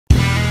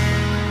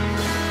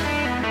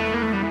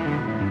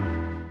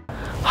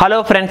Hello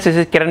friends, this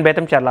is Kiran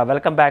Bethamcherla.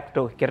 Welcome back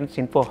to Kiran's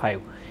info hive.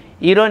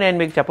 ఈరోజు నేను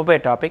మీకు చెప్పబోయే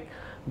టాపిక్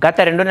గత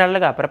 2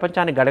 నెలలుగా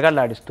ప్రపంచాన్ని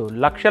గడగడలాడిస్తూ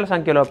లక్షల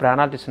సంఖ్యలో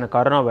ప్రాణాలు తీస్తున్న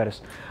కరోనా వైరస్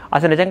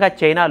అసలు నిజంగా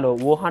చైనాలో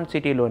వుహాన్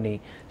సిటీలోని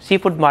సీ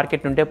ఫుడ్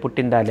మార్కెట్ నుండే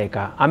పుట్టిందా, లేక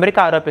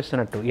అమెరికా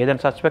ఆరోపిస్తున్నట్టు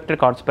ఏదైనా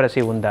సస్పెక్టెడ్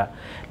కాన్స్పిరసీ ఉందా,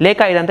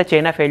 లేక ఇదంతా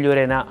చైనా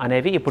ఫెయిల్యూరేనా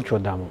అనేవి ఇప్పుడు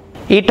చూద్దాము.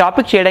 ఈ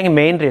టాపిక్ చేయడానికి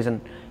main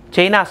reason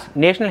China's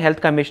national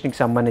health కమిషన్కి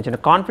సంబంధించిన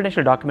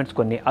కాన్ఫిడెన్షియల్ డాక్యుమెంట్స్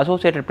కొన్ని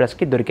అసోసియేటెడ్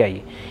ప్రెస్కి దొరికాయి.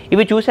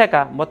 ఇవి చూశాక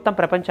మొత్తం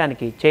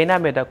ప్రపంచానికి చైనా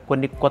మీద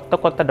కొన్ని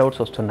కొత్త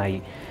డౌట్స్ వస్తున్నాయి.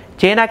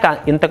 చైనాకి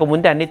ఇంతకు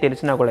ముందే అన్నీ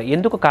తెలిసినా కూడా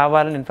ఎందుకు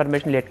కావాలని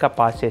ఇన్ఫర్మేషన్ లేట్గా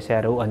పాస్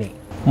చేశారు అని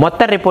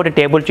మొత్తం రిపోర్ట్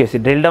టేబుల్ చేసి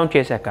డ్రిల్ డౌన్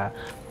చేశాక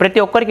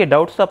ప్రతి ఒక్కరికి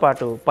డౌట్స్తో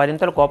పాటు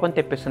 10 కోపం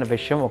తెప్పిస్తున్న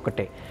విషయం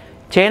ఒకటే.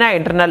 China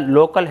internal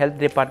local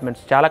health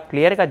departments చాలా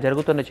క్లియర్గా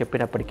జరుగుతుందని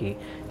చెప్పినప్పటికీ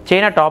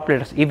చైనా టాప్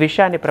లీడర్స్ ఈ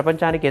విషయాన్ని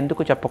ప్రపంచానికి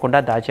ఎందుకు చెప్పకుండా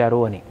దాచారు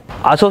అని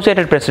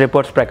అసోసియేటెడ్ ప్రెస్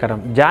రిపోర్ట్స్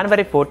ప్రకారం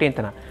జనవరి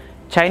 14న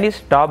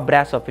Chinese top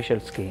brass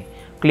ఆఫీషియల్స్కి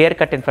clear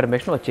cut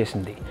information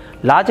వచ్చేసింది.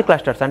 లార్జ్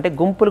క్లస్టర్స్ అంటే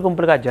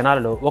గుంపులుగా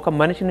జనాలలో ఒక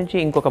మనిషి నుంచి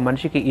ఇంకొక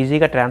మనిషికి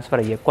ఈజీగా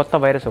ట్రాన్స్ఫర్ అయ్యే కొత్త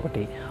వైరస్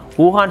ఒకటి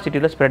వుహాన్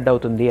సిటీలో స్ప్రెడ్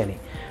అవుతుంది అని.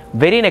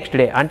 వెరీ నెక్స్ట్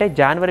డే అంటే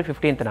జనవరి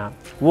 15న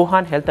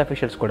వుహాన్ హెల్త్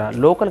అఫీషియల్స్ కూడా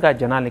లోకల్గా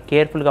జనాల్ని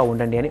కేర్ఫుల్గా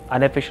ఉండండి అని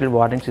అన్అఫీషియల్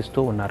వార్నింగ్స్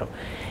ఇస్తూ ఉన్నారు.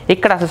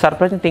 ఇక్కడ అసలు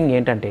సర్ప్రైజింగ్ థింగ్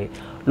ఏంటంటే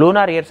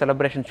లూనార్ ఇయర్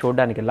సెలబ్రేషన్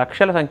చూడడానికి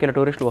లక్షల సంఖ్యలో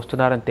టూరిస్టులు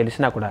వస్తున్నారని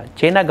తెలిసినా కూడా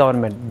చైనా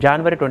గవర్నమెంట్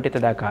జనవరి 20th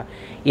దాకా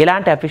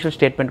ఇలాంటి అఫీషియల్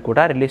స్టేట్మెంట్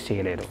కూడా రిలీజ్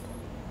చేయలేదు.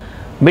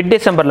 మిడ్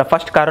డిసెంబర్లో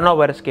ఫస్ట్ కరోనా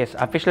వైరస్ కేసు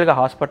అఫీషియల్గా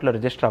హాస్పిటల్లో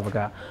రిజిస్టర్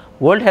అవ్వగా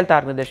వరల్డ్ హెల్త్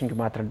ఆర్గనైజేషన్కి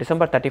మాత్రం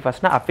డిసెంబర్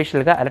 31న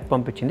అఫీషియల్గా అలర్ట్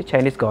పంపించింది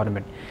చైనీస్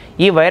గవర్నమెంట్.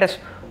 ఈ వైరస్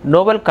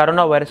నోవెల్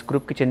కరోనా వైరస్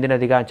గ్రూప్కి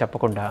చెందినదిగా అని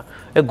చెప్పకుండా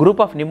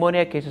గ్రూప్ ఆఫ్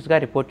న్యూమోనియా కేసెస్గా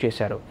రిపోర్ట్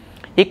చేశారు.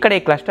 ఇక్కడ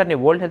ఈ క్లస్టర్ని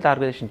వరల్డ్ హెల్త్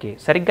ఆర్గనైజేషన్కి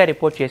సరిగ్గా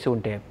రిపోర్ట్ చేసి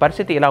ఉంటే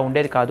పరిస్థితి ఇలా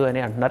ఉండేది కాదు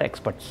అని అంటున్నారు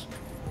ఎక్స్పర్ట్స్.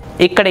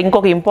 ఇక్కడ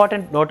ఇంకొక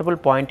ఇంపార్టెంట్ నోటబుల్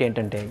పాయింట్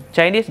ఏంటంటే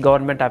Chinese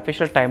government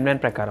official time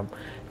line ప్రకారం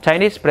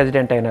చైనీస్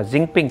ప్రెసిడెంట్ అయిన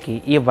జింగ్పింగ్కి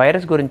ఈ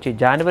వైరస్ గురించి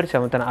జనవరి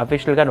 7న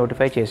అఫీషియల్గా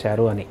నోటిఫై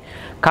చేశారు అని.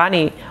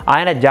 కానీ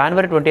ఆయన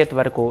జనవరి 20th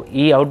వరకు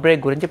ఈ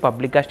అవుట్బ్రేక్ గురించి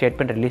పబ్లిక్గా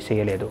స్టేట్మెంట్ రిలీజ్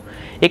చేయలేదు.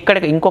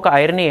 ఇక్కడ ఇంకొక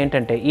ఐరనీ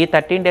ఏంటంటే ఈ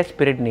 13 days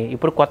పీరియడ్ని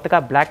ఇప్పుడు కొత్తగా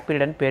బ్లాక్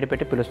పీరియడ్ అని పేరు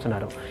పెట్టి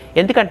పిలుస్తున్నారు.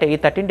 ఎందుకంటే ఈ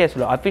 13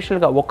 daysలో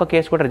అఫీషియల్గా ఒక్క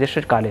కేసు కూడా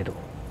రిజిస్టర్ కాలేదు.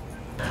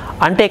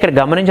 అంటే ఇక్కడ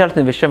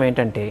గమనించాల్సిన విషయం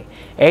ఏంటంటే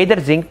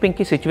ఎయిదర్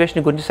జింగ్పింగ్కి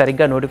సిచ్యువేషన్ గురించి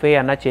సరిగ్గా నోటిఫై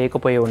అన్నా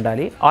చేయకపోయి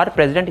ఉండాలి, ఆర్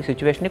ప్రెసిడెంట్ ఈ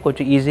సిచ్యువేషన్ని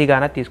కొంచెం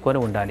ఈజీగానే తీసుకొని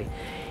ఉండాలి.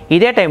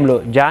 ఇదే టైంలో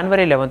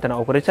జనవరి 11న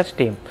ఒక రీసెర్చ్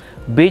టీం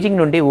బీజింగ్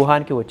నుండి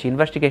వుహాన్కి వచ్చి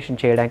ఇన్వెస్టిగేషన్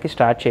చేయడానికి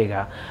స్టార్ట్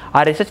చేయగా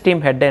ఆ రీసెర్చ్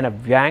టీం హెడ్ అయిన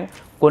వ్యాంగ్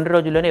కొన్ని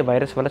రోజుల్లోనే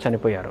వైరస్ వల్ల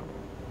చనిపోయారు.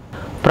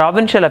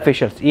 ప్రావిన్షియల్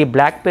అఫీషియల్స్ ఈ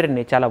బ్లాక్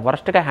పీరియడ్ని చాలా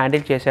వర్స్ట్గా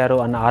హ్యాండిల్ చేశారు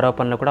అన్న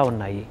ఆరోపణలు కూడా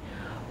ఉన్నాయి.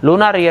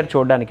 లూనార్ ఇయర్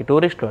చూడడానికి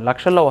టూరిస్టులు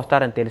లక్షల్లో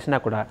వస్తారని తెలిసినా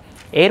కూడా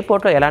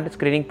ఎయిర్పోర్ట్లో ఎలాంటి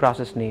స్క్రీనింగ్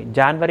ప్రాసెస్ని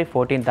జనవరి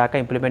 14 దాకా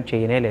ఇంప్లిమెంట్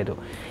చేయనే లేదు.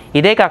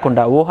 ఇదే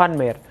కాకుండా వుహాన్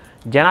మేయర్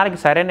జనాలకి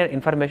సరైన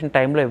ఇన్ఫర్మేషన్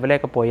టైంలో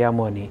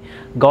ఇవ్వలేకపోయాము అని,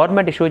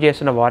 గవర్నమెంట్ ఇష్యూ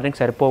చేస్తున్న వార్నింగ్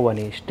సరిపోవు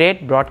అని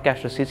స్టేట్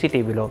బ్రాడ్కాస్టర్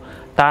సీసీటీవీలో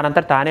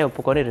తానే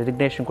ఒప్పుకొని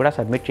రిజిగ్నేషన్ కూడా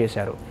సబ్మిట్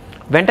చేశారు.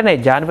 వెంటనే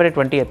జనవరి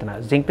 20న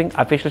జింగ్పింగ్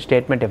అఫీషియల్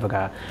స్టేట్మెంట్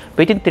ఇవ్వగా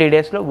వితిన్ 3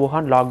 daysలో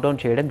వుహాన్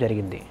లాక్డౌన్ చేయడం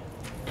జరిగింది.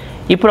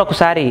 ఇప్పుడు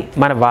ఒకసారి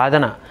మన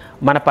వాదన,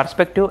 మన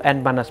పర్స్పెక్టివ్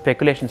అండ్ మన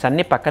స్పెక్యులేషన్స్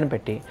అన్నీ పక్కన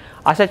పెట్టి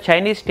అసలు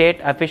Chinese state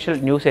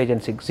official news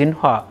agency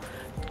Xinhua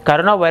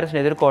corona వైరస్ని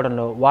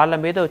ఎదుర్కోవడంలో వాళ్ళ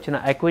మీద వచ్చిన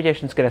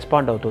అక్విజేషన్స్కి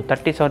రెస్పాండ్ అవుతూ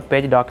 37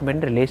 పేజ్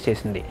డాక్యుమెంట్ని రిలీజ్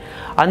చేసింది.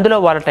 అందులో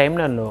వాళ్ళ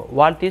టైంలైన్లో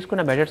వాళ్ళు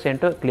తీసుకున్న మెజర్స్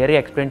ఏంటో క్లియర్గా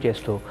ఎక్స్ప్లెయిన్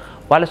చేస్తూ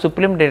వాళ్ళ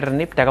సుప్రీం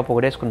లీడర్ని తెగ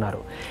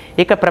పొగిడేసుకున్నారు.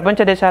 ఇక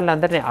ప్రపంచ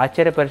దేశాలందరినీ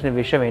ఆశ్చర్యపరిచిన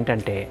విషయం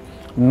ఏంటంటే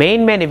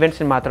మెయిన్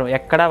ఈవెంట్స్ని మాత్రం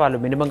ఎక్కడా వాళ్ళు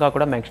మినిమంగా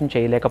కూడా మెన్షన్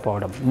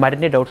చేయలేకపోవడం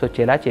మరిన్ని డౌట్స్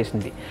వచ్చేలా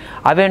చేసింది.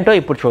 అవేంటో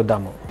ఇప్పుడు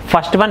చూద్దాము.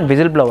 First one,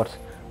 whistle blowers.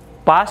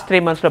 Past 3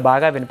 monthsలో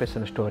బాగా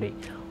వినిపిస్తున్న story.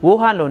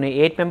 వుహాన్లోని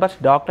 8 members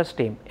doctors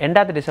team end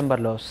of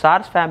డిసెంబర్లో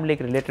సార్స్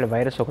ఫ్యామిలీకి రిలేటెడ్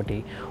వైరస్ ఒకటి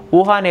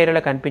వుహాన్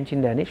ఏరియాలో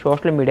కనిపించింది అని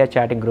సోషల్ మీడియా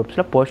చాటింగ్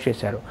గ్రూప్స్లో పోస్ట్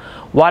చేశారు.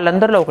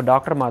 వాళ్ళందరిలో ఒక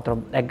డాక్టర్ మాత్రం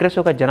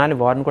అగ్రెసివ్గా జనాన్ని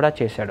వార్న్ కూడా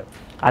చేశాడు.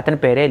 అతని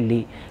పేరే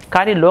లీ.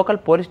 కానీ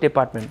లోకల్ పోలీస్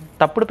డిపార్ట్మెంట్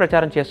తప్పుడు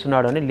ప్రచారం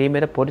చేస్తున్నాడు అని లీ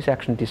మీద పోలీస్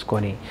యాక్షన్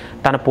తీసుకొని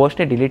తన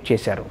పోస్ట్ని డిలీట్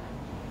చేశారు.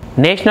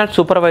 నేషనల్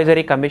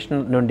సూపర్వైజరీ కమిషన్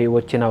నుండి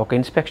వచ్చిన ఒక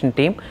ఇన్స్పెక్షన్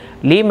టీం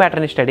లీ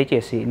మ్యాటర్ని స్టడీ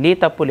చేసి లీ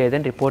తప్పు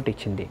లేదని రిపోర్ట్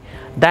ఇచ్చింది.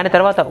 దాని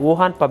తర్వాత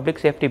వుహాన్ పబ్లిక్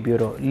సేఫ్టీ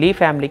బ్యూరో లీ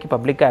ఫ్యామిలీకి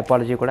పబ్లిక్గా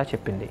అపాలజీ కూడా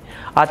చెప్పింది.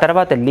 ఆ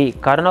తర్వాత లీ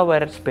కరోనా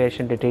వైరస్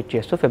పేషెంట్ని ట్రీట్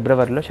చేస్తూ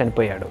ఫిబ్రవరిలో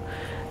చనిపోయాడు.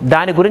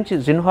 దాని గురించి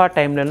జిన్హువా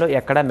టైమ్లైన్లో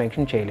ఎక్కడా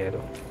మెన్షన్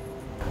చేయలేదు.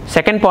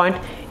 సెకండ్ పాయింట్,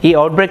 ఈ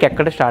అవుట్బ్రేక్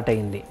ఎక్కడ స్టార్ట్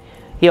అయ్యింది.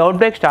 ఈ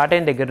అవుట్బ్రేక్ స్టార్ట్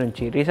అయిన దగ్గర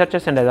నుంచి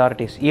రీసెర్చర్స్ అండ్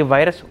అథారిటీస్ ఈ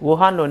వైరస్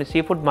వుహాన్లోని సీ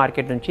ఫుడ్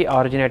మార్కెట్ నుంచి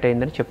ఆరిజినేట్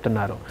అయిందని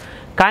చెప్తున్నారు.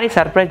 కానీ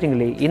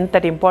సర్ప్రైజింగ్లీ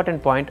ఇంతటి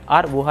ఇంపార్టెంట్ పాయింట్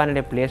వుహాన్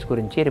అనే ప్లేస్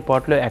గురించి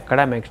రిపోర్ట్లో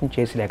ఎక్కడా మెన్షన్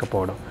చేసి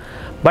లేకపోవడం.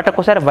 బట్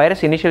ఒకసారి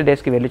వైరస్ ఇనిషియల్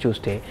డేస్కి వెళ్ళి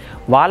చూస్తే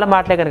వాళ్ళ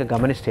మాటలే కనుక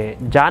గమనిస్తే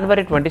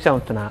జనవరి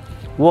 27న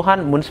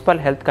వుహాన్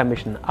మున్సిపల్ హెల్త్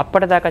కమిషన్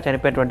అప్పటిదాకా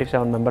చనిపోయిన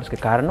 27 members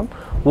కారణం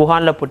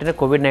వుహాన్లో పుట్టిన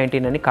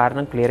COVID-19 అని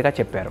కారణం క్లియర్గా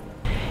చెప్పారు.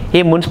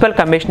 ఈ మున్సిపల్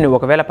కమిషన్ని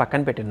ఒకవేళ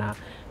పక్కన పెట్టినా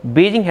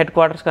బీజింగ్ హెడ్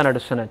క్వార్టర్స్గా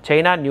నడుస్తున్న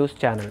చైనా న్యూస్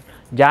ఛానల్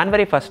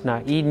జనవరి 1న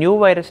ఈ న్యూ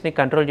వైరస్ని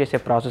కంట్రోల్ చేసే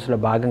ప్రాసెస్లో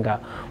భాగంగా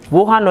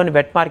వుహాన్లోని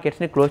వెట్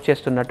మార్కెట్స్ని క్లోజ్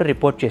చేస్తున్నట్టు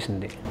రిపోర్ట్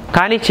చేసింది.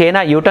 కానీ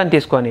చైనా యూటర్న్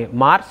తీసుకొని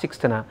March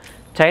 6న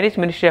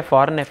Chinese ministry of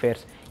foreign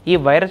affairs ఈ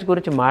వైరస్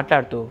గురించి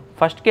మాట్లాడుతూ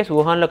ఫస్ట్ కేసు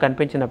వుహాన్లో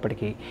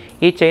కనిపించినప్పటికీ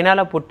ఈ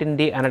చైనాలో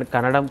పుట్టింది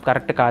అనడం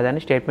కరెక్ట్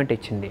కాదని స్టేట్మెంట్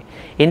ఇచ్చింది.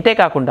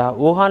 ఇంతేకాకుండా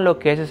వుహాన్లో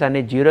కేసెస్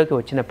అన్ని జీరోకి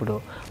వచ్చినప్పుడు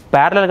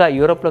ప్యారలల్గా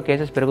యూరోప్లో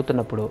కేసెస్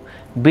పెరుగుతున్నప్పుడు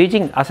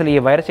బీజింగ్ అసలు ఈ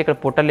వైరస్ ఇక్కడ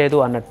పుట్టలేదు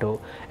అన్నట్టు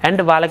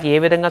అండ్ వాళ్ళకి ఏ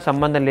విధంగా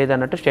సంబంధం లేదు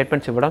అన్నట్టు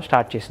స్టేట్మెంట్స్ ఇవ్వడం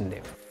స్టార్ట్ చేసింది.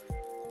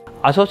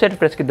 అసోసియేటెడ్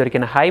ప్రెస్కి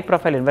దొరికిన హై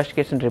ప్రొఫైల్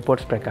ఇన్వెస్టిగేషన్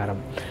రిపోర్ట్స్ ప్రకారం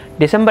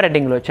డిసెంబర్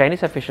ఎండింగ్లో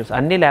చైనీస్ అఫీషియల్స్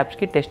అన్ని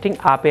ల్యాబ్స్కి టెస్టింగ్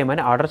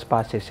ఆపేయమని ఆర్డర్స్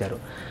పాస్ చేశారు.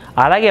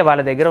 అలాగే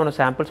వాళ్ళ దగ్గర ఉన్న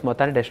శాంపిల్స్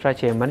మొత్తాన్ని డిస్ట్రాయ్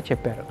చేయమని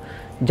చెప్పారు.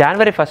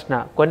 జనవరి 1న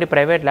కొన్ని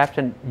private labs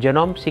and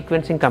genome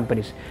sequencing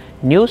companies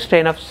new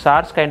strain of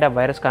sirs kind of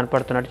virus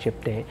కనపడుతున్నట్టు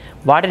చెప్తే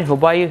వాటిని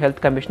హుబాయు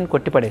హెల్త్ కమిషన్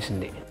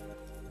కొట్టిపడేసింది.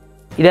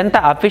 ఇదంతా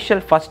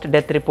అఫీషియల్ ఫస్ట్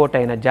డెత్ రిపోర్ట్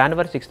అయిన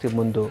జనవరి 6కి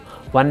ముందు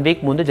 1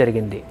 వీక్ ముందు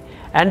జరిగింది.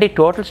 అండ్ ఈ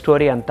టోటల్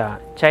స్టోరీ అంతా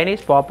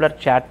Chinese popular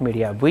chat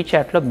media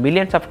వీచాట్లో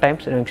millions of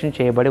times mention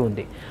చేయబడి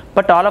ఉంది.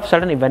 బట్ ఆల్ ఆఫ్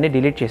సడన్ ఇవన్నీ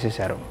డిలీట్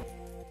చేసేశారు.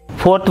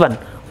 4th వన్,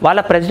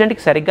 వాళ్ళ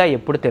ప్రెసిడెంట్కి సరిగ్గా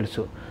ఎప్పుడు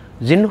తెలుసు.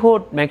 జిన్హో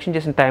మెన్షన్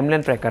చేసిన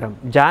టైమ్లైన్ ప్రకారం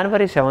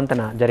జనవరి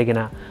 7న జరిగిన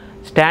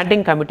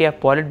standing committee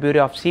of పాలిట్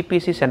bureau of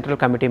CPC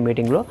central committee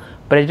మీటింగ్లో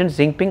ప్రెసిడెంట్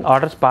జింగ్పింగ్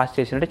ఆర్డర్స్ పాస్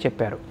చేసినట్టు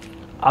చెప్పారు.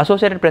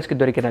 అసోసియేటెడ్ ప్రెస్కి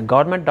దొరికిన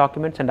government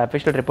documents and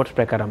official reports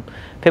ప్రకారం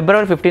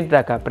ఫిబ్రవరి 15th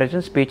దాకా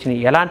ప్రెసిడెంట్ స్పీచ్ని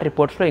ఎలాంటి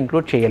రిపోర్ట్స్లో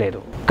ఇంక్లూడ్ చేయలేదు.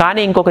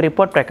 కానీ ఇంకొక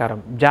రిపోర్ట్ ప్రకారం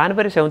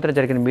జనవరి 7న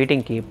జరిగిన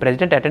మీటింగ్కి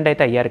ప్రెసిడెంట్ అటెండ్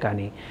అయితే అయ్యారు,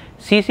 కానీ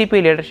సీసీపీ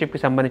లీడర్షిప్కి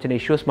సంబంధించిన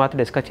ఇష్యూస్ మాత్రం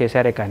డిస్కస్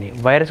చేశారే కానీ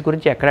వైరస్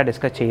గురించి ఎక్కడా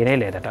డిస్కస్ చేయనే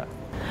లేదట.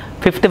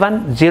 5th one,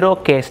 0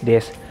 case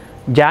days.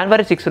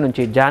 జనవరి 6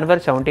 నుంచి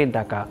జనవరి 17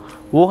 దాకా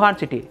వుహాన్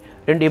సిటీ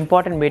 2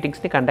 ఇంపార్టెంట్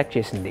మీటింగ్స్ని కండక్ట్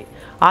చేసింది.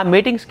 ఆ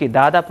మీటింగ్స్కి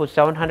దాదాపు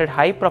 700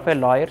 high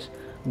profile lawyers,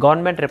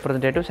 government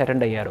representatives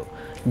attend అయ్యారు.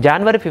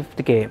 జనవరి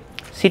 5కే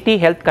city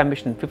health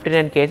commission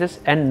 59 cases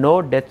and no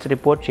deaths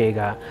report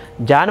చేయగా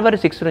జనవరి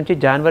 6 నుంచి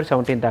జనవరి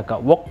 17 దాకా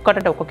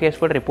ఒక్క కేసు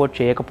కూడా రిపోర్ట్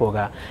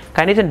చేయకపోగా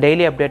కనీసం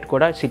డైలీ అప్డేట్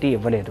కూడా సిటీ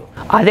ఇవ్వలేదు.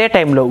 అదే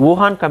టైంలో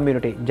వుహాన్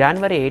కమ్యూనిటీ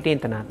జనవరి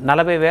 18న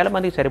 40,000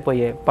 మందికి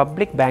సరిపోయే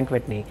public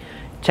బ్యాంక్వెట్ని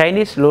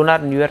Chinese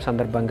lunar new year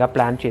సందర్భంగా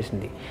ప్లాన్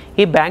చేసింది.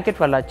 ఈ బ్యాంకెట్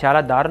వల్ల చాలా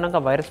దారుణంగా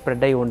వైరస్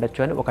స్ప్రెడ్ అయ్యి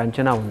ఉండొచ్చు అని ఒక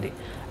అంచనా ఉంది.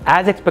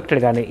 యాజ్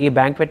ఎక్స్పెక్టెడ్గానే ఈ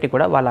బ్యాంక్వెట్ని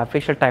కూడా వాళ్ళ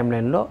అఫీషియల్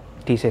టైమ్లైన్లో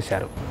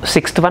తీసేశారు.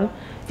 6th వన్,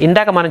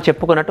 ఇందాక మనం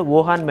చెప్పుకున్నట్టు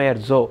వుహాన్ మేయర్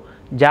జో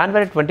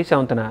జనవరి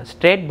 27న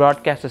స్టేట్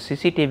బ్రాడ్కాస్టర్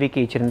సీసీటీవీకి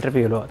ఇచ్చిన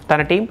ఇంటర్వ్యూలో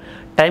తన టీం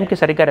టైంకి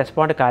సరిగ్గా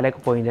రెస్పాండ్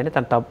కాలేకపోయిందని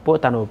తన తప్పు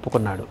తను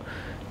ఒప్పుకున్నాడు.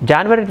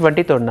 జనవరి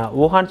 23న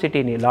వుహాన్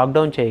సిటీని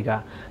లాక్డౌన్ చేయగా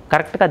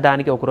కరెక్ట్గా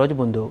దానికి ఒక రోజు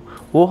ముందు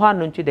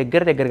వుహాన్ నుంచి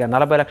దగ్గరగా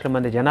 40 లక్షల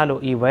మంది జనాలు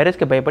ఈ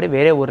వైరస్కి భయపడి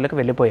వేరే ఊర్లకు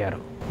వెళ్ళిపోయారు.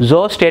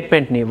 జో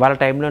స్టేట్మెంట్ని వాళ్ళ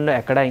టైంలైన్లో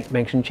ఎక్కడా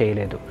మెన్షన్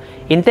చేయలేదు.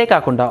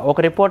 ఇంతేకాకుండా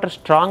ఒక రిపోర్టర్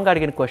స్ట్రాంగ్గా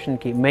అడిగిన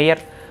క్వశ్చన్కి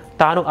మేయర్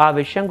తాను ఆ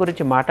విషయం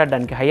గురించి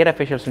మాట్లాడడానికి హయ్యర్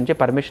అఫీషియల్స్ నుంచి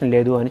పర్మిషన్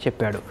లేదు అని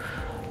చెప్పాడు.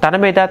 తన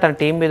మీద తన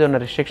టీం మీద ఉన్న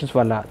రిస్ట్రిక్షన్స్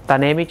వల్ల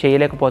తనేమీ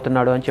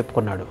చేయలేకపోతున్నాడు అని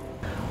చెప్పుకున్నాడు.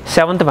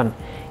 7th వన్,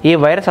 ఈ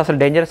వైరస్ అసలు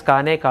డేంజరస్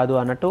కానే కాదు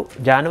అన్నట్టు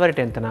జనవరి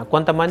 10న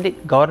కొంతమంది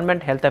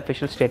గవర్నమెంట్ హెల్త్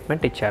అఫీషియల్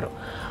స్టేట్మెంట్ ఇచ్చారు.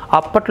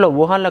 అప్పట్లో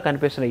వుహాన్లో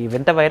కనిపిస్తున్న ఈ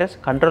వింత వైరస్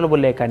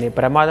కంట్రోలబుల్లే కానీ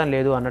ప్రమాదం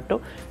లేదు అన్నట్టు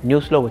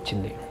న్యూస్లో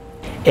వచ్చింది.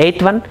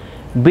 8th వన్,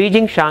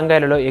 బీజింగ్,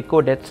 షాంఘైలలో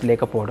ఎక్కువ డెత్స్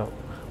లేకపోవడం.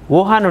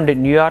 వుహాన్ నుండి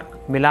New York,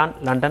 melon,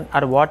 London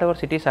or what ever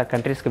cities are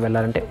కంట్రీస్కి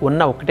వెళ్ళాలంటే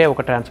ఉన్న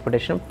ఒక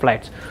ట్రాన్స్పోర్టేషన్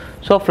ఫ్లైట్స్.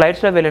 సో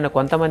ఫ్లైట్స్లో వెళ్ళిన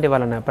కొంతమంది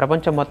వలన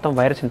ప్రపంచం మొత్తం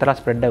వైరస్ ఇంతలా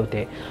స్ప్రెడ్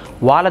అవుతే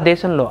వాళ్ళ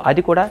దేశంలో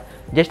అది కూడా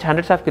జస్ట్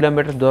హండ్రెడ్స్ ఆఫ్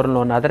కిలోమీటర్స్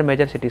దూరంలో ఉన్న అదర్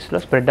మేజర్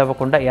సిటీస్లో స్ప్రెడ్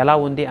అవ్వకుండా ఎలా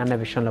ఉంది అన్న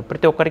విషయంలో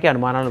ప్రతి ఒక్కరికి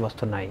అనుమానాలు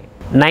వస్తున్నాయి.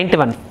 9th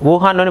one,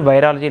 వుహాన్లోని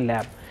virology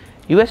lab.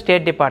 US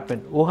state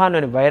department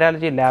వుహాన్లోని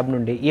virology lab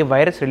నుండి ఈ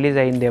వైరస్ రిలీజ్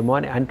అయిందేమో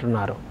అని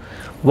అంటున్నారు.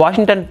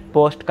 వాషింగ్టన్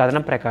పోస్ట్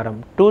కథనం ప్రకారం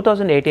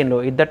 2018లో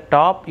ఇద్దరు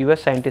టాప్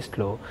యుఎస్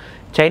సైంటిస్టులు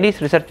చైనీస్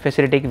రీసెర్చ్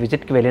ఫెసిలిటీకి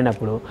విజిట్కి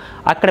వెళ్ళినప్పుడు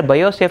అక్కడ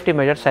బయోసేఫ్టీ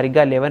మెజర్స్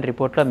సరిగ్గా లేవని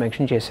రిపోర్ట్లో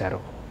మెన్షన్ చేశారు.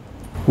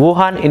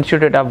 వుహాన్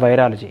ఇన్స్టిట్యూట్ ఆఫ్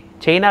వైరాలజీ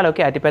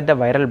చైనాలోకి అతిపెద్ద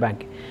వైరల్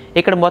బ్యాంక్.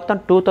 ఇక్కడ మొత్తం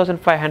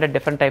 2500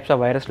 డిఫరెంట్ టైప్స్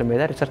ఆఫ్ వైరస్ల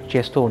మీద రీసెర్చ్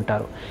చేస్తూ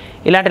ఉంటారు.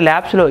 ఇలాంటి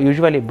ల్యాబ్స్లో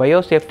యూజువల్లీ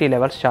బయోసేఫ్టీ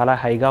లెవెల్స్ చాలా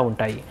హైగా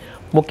ఉంటాయి.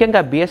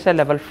 ముఖ్యంగా BSL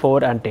లెవెల్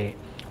 4 అంటే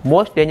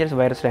మోస్ట్ డేంజరస్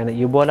వైరస్ అయిన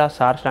ఇబోలా,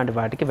 సార్స్ లాంటి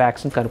వాటికి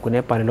వ్యాక్సిన్ కనుక్కునే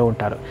పనిలో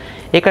ఉంటారు.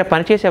 ఇక్కడ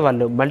పనిచేసే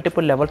వాళ్ళు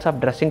multiple levels of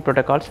dressing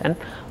protocols and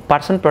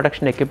personal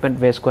protection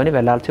equipment వేసుకొని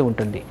వెళ్లాల్సి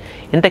ఉంటుంది.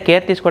 ఇంత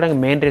కేర్ తీసుకోవడానికి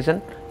మెయిన్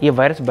రీజన్ ఈ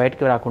వైరస్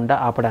బయటకు రాకుండా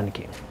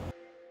ఆపడానికి.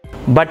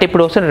 బట్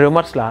ఇప్పుడు వస్తున్న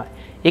రూమర్స్లా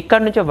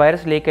ఇక్కడ నుంచి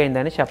వైరస్ లీక్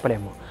అయిందని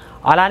చెప్పలేము.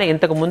 అలానే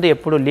ఇంతకుముందు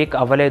ఎప్పుడు లీక్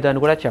అవ్వలేదు అని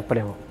కూడా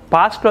చెప్పలేము.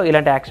 పాస్ట్లో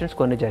ఇలాంటి యాక్సిడెంట్స్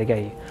కొన్ని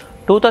జరిగాయి.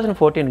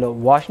 2014లో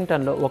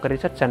వాషింగ్టన్లో ఒక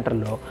రీసెర్చ్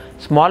సెంటర్లో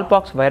స్మాల్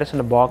పాక్స్ వైరస్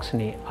ఉన్న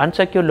బాక్స్ని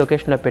అన్సెక్యూర్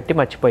లొకేషన్లో పెట్టి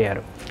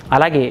మర్చిపోయారు.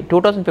 అలాగే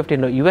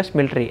 2015లో US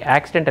military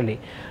accidentally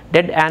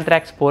dead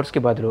anthrax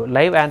స్పోర్స్కి బదులు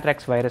లైవ్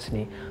యాంథ్రాక్స్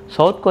వైరస్ని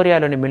సౌత్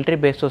కొరియాలోని మిలిటరీ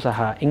బేస్తో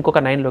సహా ఇంకొక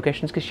 9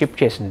 లొకేషన్స్కి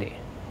షిఫ్ట్ చేసింది.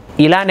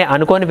 ఇలానే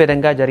అనుకోని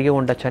విధంగా జరిగి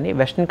ఉండొచ్చని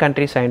western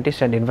country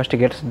scientist and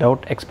investigators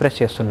doubt express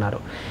చేస్తున్నారు.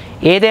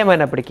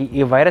 ఏదేమైనప్పటికీ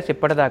ఈ వైరస్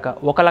ఇప్పటిదాకా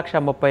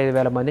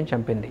 1,35,000 మందిని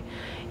చంపింది.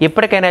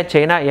 ఇప్పటికైనా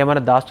చైనా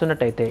ఏమైనా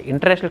దాస్తున్నట్టయితే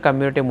ఇంటర్నేషనల్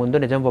కమ్యూనిటీ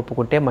ముందు నిజం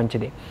ఒప్పుకుంటే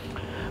మంచిది.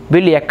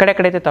 వీళ్ళు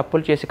ఎక్కడెక్కడైతే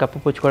తప్పులు చేసి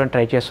కప్పిపుచ్చుకోవడం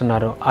ట్రై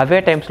చేస్తున్నారో అవే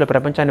టైమ్స్లో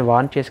ప్రపంచాన్ని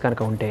వార్న్ చేసి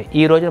కనుక ఉంటే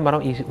ఈ రోజున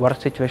మనం ఈ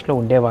వరస్ట్ సిచ్యువేషన్లో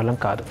ఉండేవాళ్ళం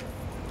కాదు.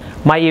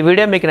 మా ఈ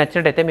వీడియో మీకు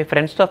నచ్చినట్టయితే మీ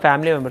ఫ్రెండ్స్తో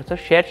ఫ్యామిలీ మెంబర్స్తో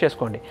షేర్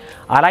చేసుకోండి.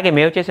 అలాగే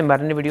మేము చేసే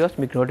మరిన్ని వీడియోస్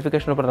మీకు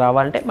నోటిఫికేషన్ రూపంలో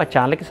రావాలంటే మా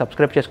ఛానల్కి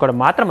సబ్స్క్రైబ్ చేసుకోవడం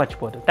మాత్రం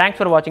మర్చిపోదు. Thanks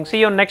for watching. See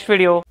you next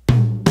video.